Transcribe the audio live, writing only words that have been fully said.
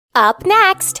Up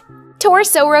next,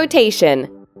 torso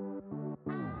rotation.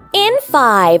 In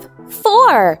 5,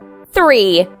 4,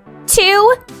 3,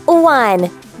 2, 1,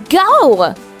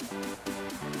 go!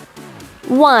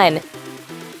 1,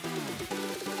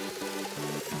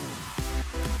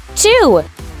 2,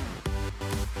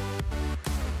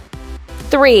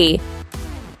 3,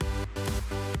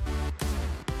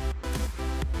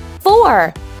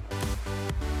 4,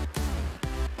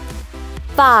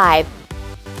 5,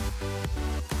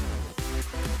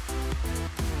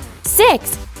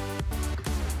 6,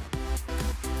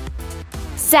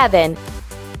 7,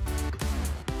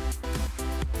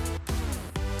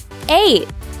 8.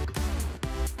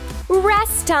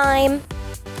 Rest time.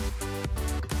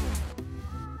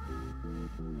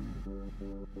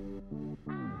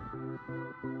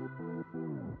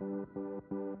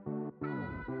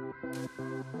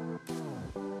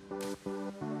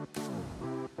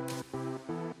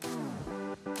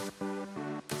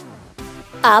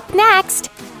 Up next,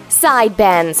 side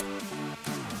bends.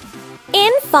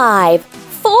 In 5,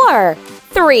 4,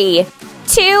 3,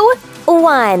 2,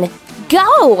 1,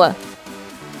 go!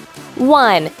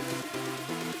 1,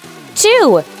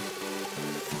 2,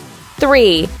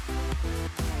 3,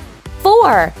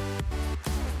 4,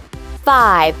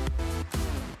 5,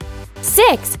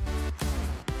 6,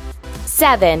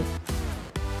 7,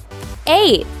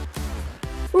 8.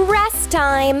 Rest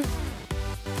time.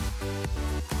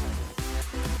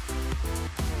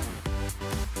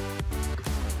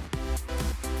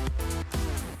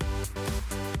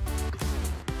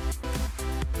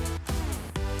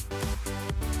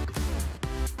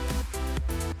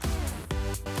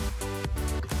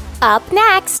 Up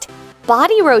next,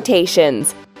 body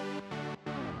rotations.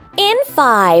 In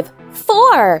 5,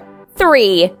 4,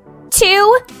 3,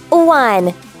 2,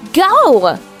 1,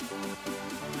 go!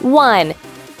 1,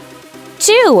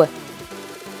 2,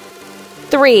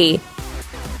 3,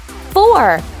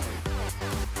 4,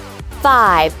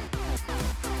 5,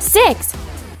 6,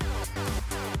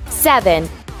 7,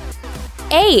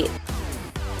 8.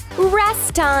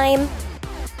 Rest time.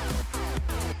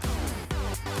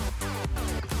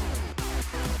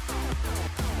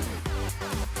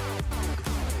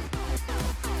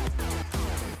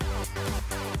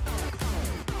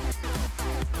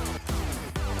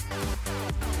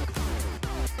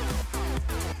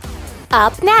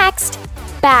 Up next,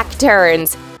 back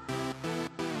turns.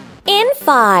 In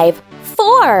 5,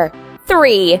 4,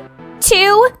 3,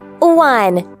 2,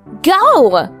 1,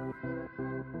 go!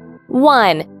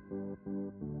 1,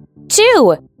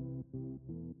 2,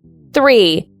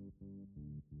 3,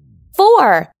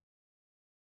 4,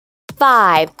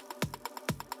 5,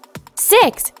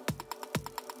 6,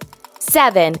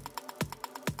 7,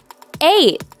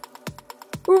 8.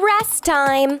 Rest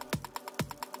time.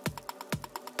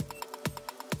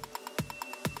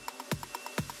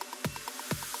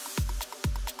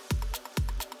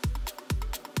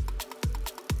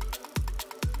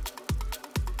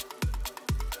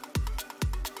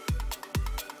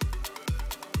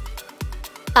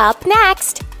 Up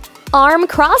next, arm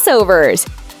crossovers.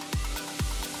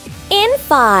 In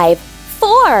 5,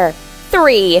 4,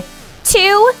 3,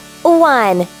 2,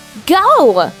 1,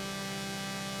 go!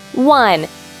 1,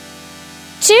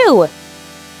 2,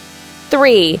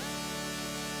 3,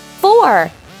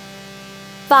 4,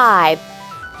 5,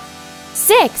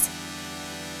 6,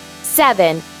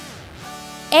 7,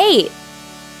 8.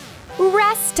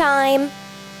 Rest time.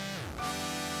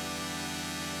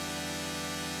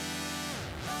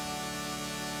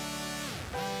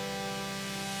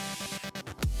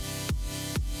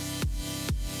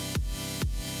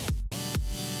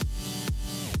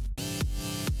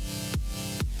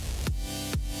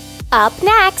 Up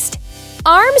next,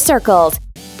 arm circles.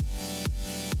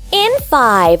 In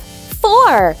 5,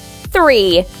 4,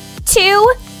 3,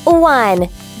 2, 1,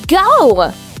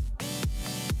 go!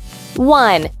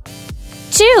 1,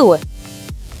 2,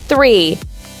 3,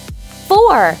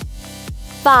 4,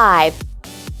 5,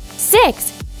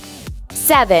 6,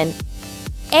 7,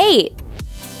 8,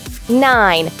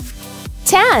 9,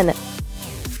 10.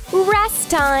 Rest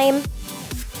time.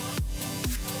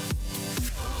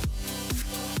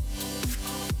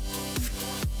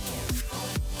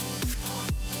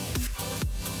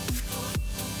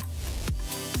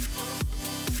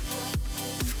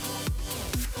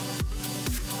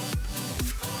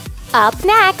 Up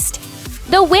next,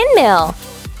 the windmill.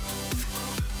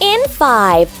 In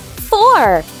 5,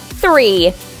 4,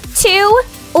 3, 2,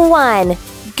 1,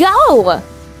 go!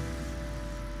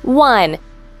 1,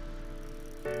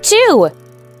 2,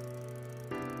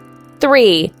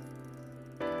 3,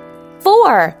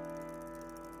 4,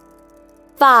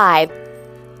 5,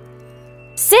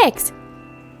 6,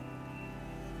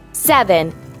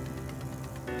 7,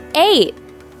 8,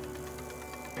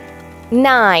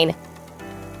 9,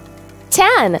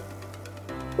 10.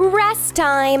 Rest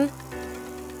time.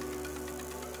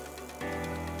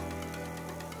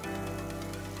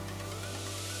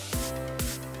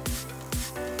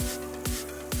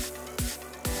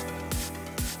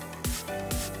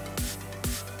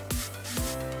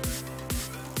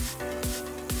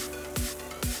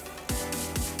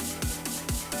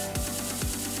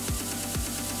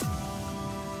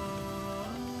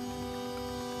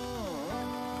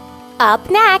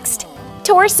 Up next,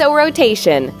 torso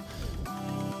rotation.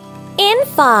 In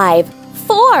 5,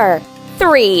 4,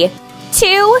 3,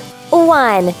 2,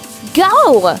 1,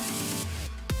 go!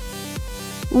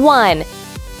 1,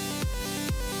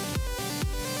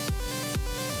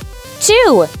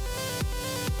 2,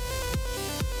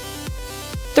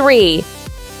 3,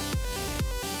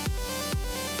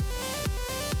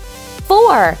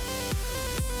 4,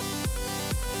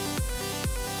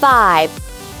 5,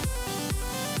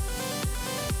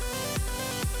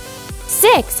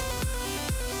 6,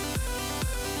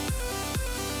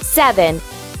 7,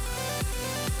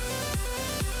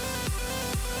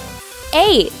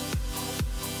 8,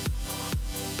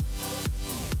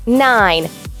 9,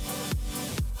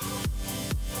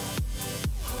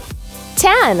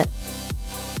 10.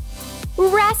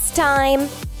 Rest time.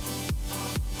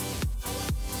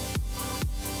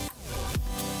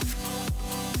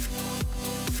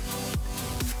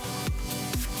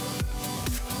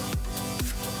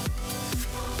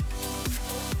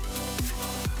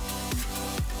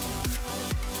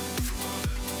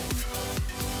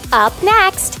 Up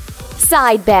next,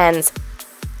 side bends.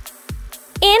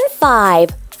 In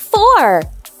 5, 4,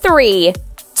 3,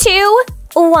 2,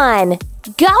 1,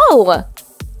 go!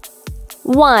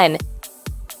 1,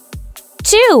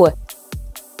 2,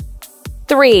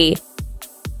 3,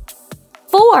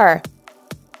 4,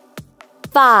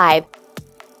 5,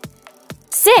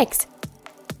 6,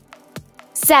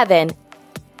 7,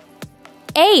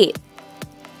 8,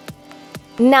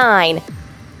 9,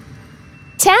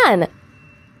 10.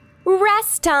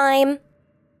 Rest time.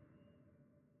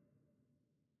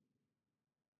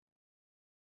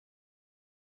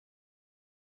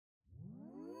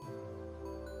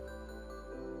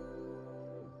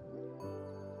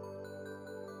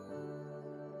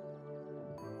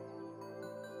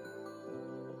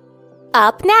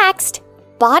 Up next,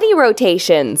 body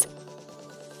rotations.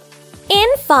 In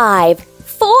 5,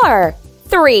 4,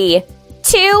 3,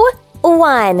 2,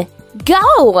 1,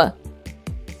 go!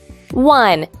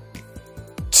 1,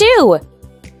 2,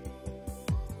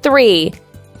 3,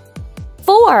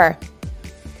 4,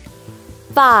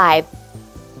 5,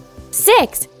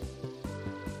 6,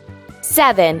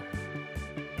 7,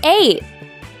 8,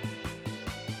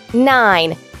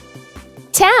 9,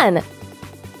 10.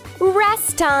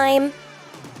 Rest time.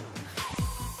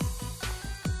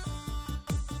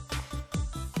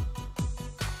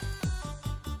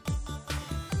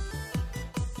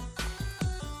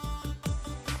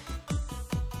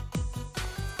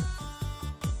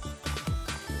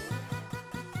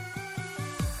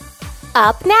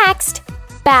 Up next,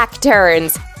 back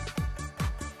turns.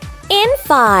 In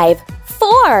 5,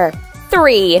 4,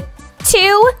 3,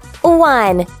 2,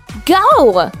 1,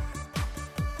 go!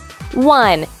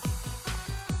 1,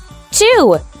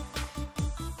 2,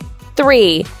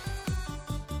 3,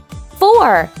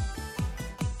 4,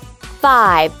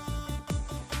 5,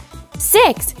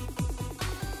 6,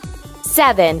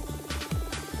 7,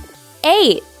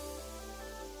 8,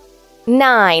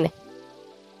 9,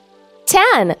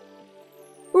 10.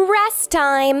 Rest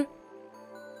time.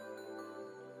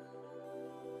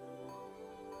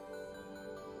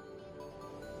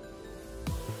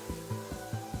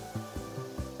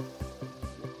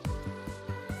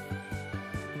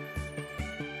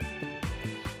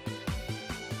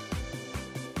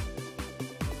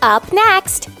 Up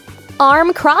next,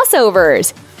 arm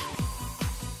crossovers.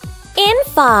 In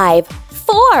 5,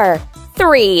 4,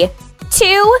 3,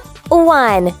 2,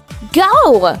 1,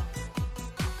 go!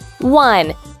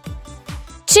 1,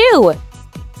 2,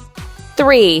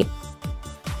 3,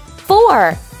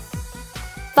 4,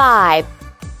 5,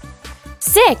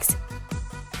 6,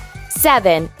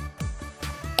 7,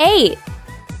 8,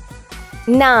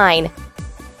 9,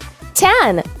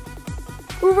 10.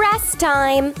 Rest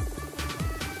time.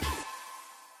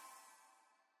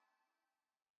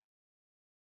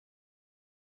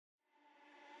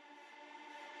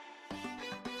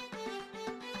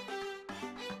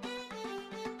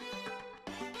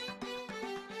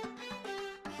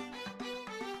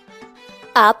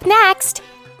 Up next,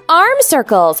 arm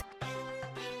circles.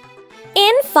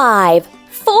 In 5,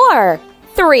 4,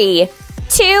 3,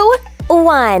 2,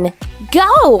 1.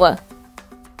 Go!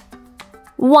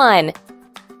 1,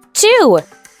 2,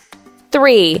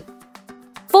 3,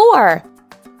 4,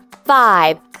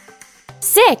 5,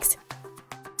 6,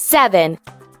 7,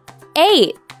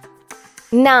 8,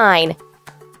 9,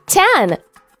 10.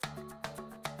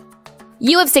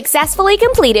 You have successfully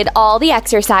completed all the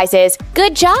exercises.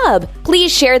 Good job!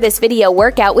 Please share this video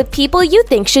workout with people you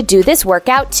think should do this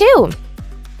workout too.